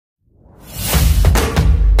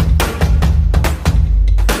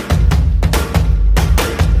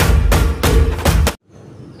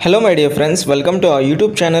Hello my dear friends, welcome to our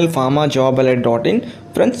YouTube channel pharmajobalert.in.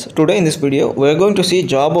 Friends, today in this video we are going to see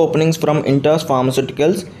job openings from Intas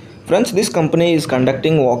Pharmaceuticals. Friends, this company is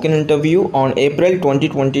conducting walk-in interview on April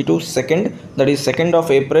 2022 2nd, that is 2nd of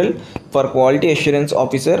April, for quality assurance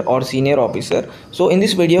officer or senior officer. So in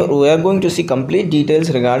this video we are going to see complete details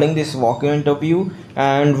regarding this walk-in interview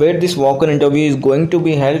and where this walk-in interview is going to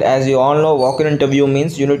be held. As you all know, walk-in interview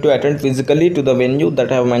means you need to attend physically to the venue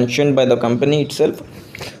that I have mentioned by the company itself.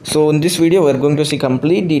 So in this video we are going to see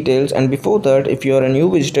complete details, and before that, if you are a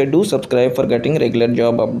new visitor, do subscribe for getting regular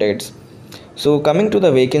job updates. So coming to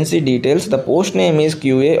the vacancy details, the post name is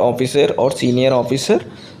QA officer or senior officer.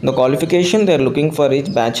 The qualification they are looking for is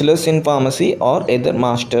bachelor's in pharmacy or either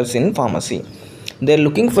master's in pharmacy. They are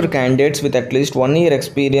looking for candidates with at least 1 year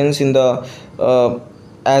experience in the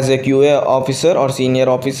as a QA officer or senior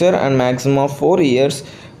officer and maximum of 4 years.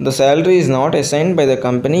 The salary is not assigned by the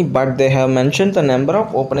company, but they have mentioned the number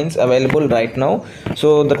of openings available right now.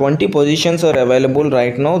 So the 20 positions are available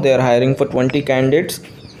right now. They are hiring for 20 candidates.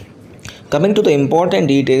 Coming to the important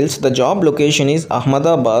details, the job location is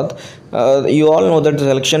Ahmedabad. You all know that the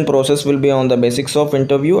selection process will be on the basics of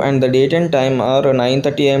interview, and the date and time are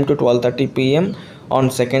 9:30 am to 12:30 pm on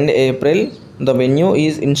 2nd April. The venue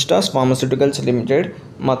is Intas Pharmaceuticals Limited,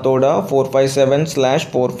 Matoda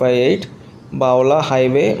 457/458, Bavla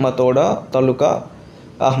Highway, Matoda, Taluka,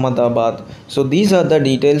 Ahmedabad. So these are the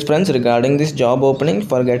details, friends, regarding this job opening.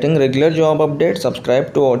 For getting regular job updates,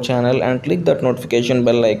 subscribe to our channel and click that notification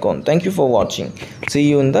bell icon. Thank you for watching. See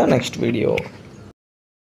you in the next video.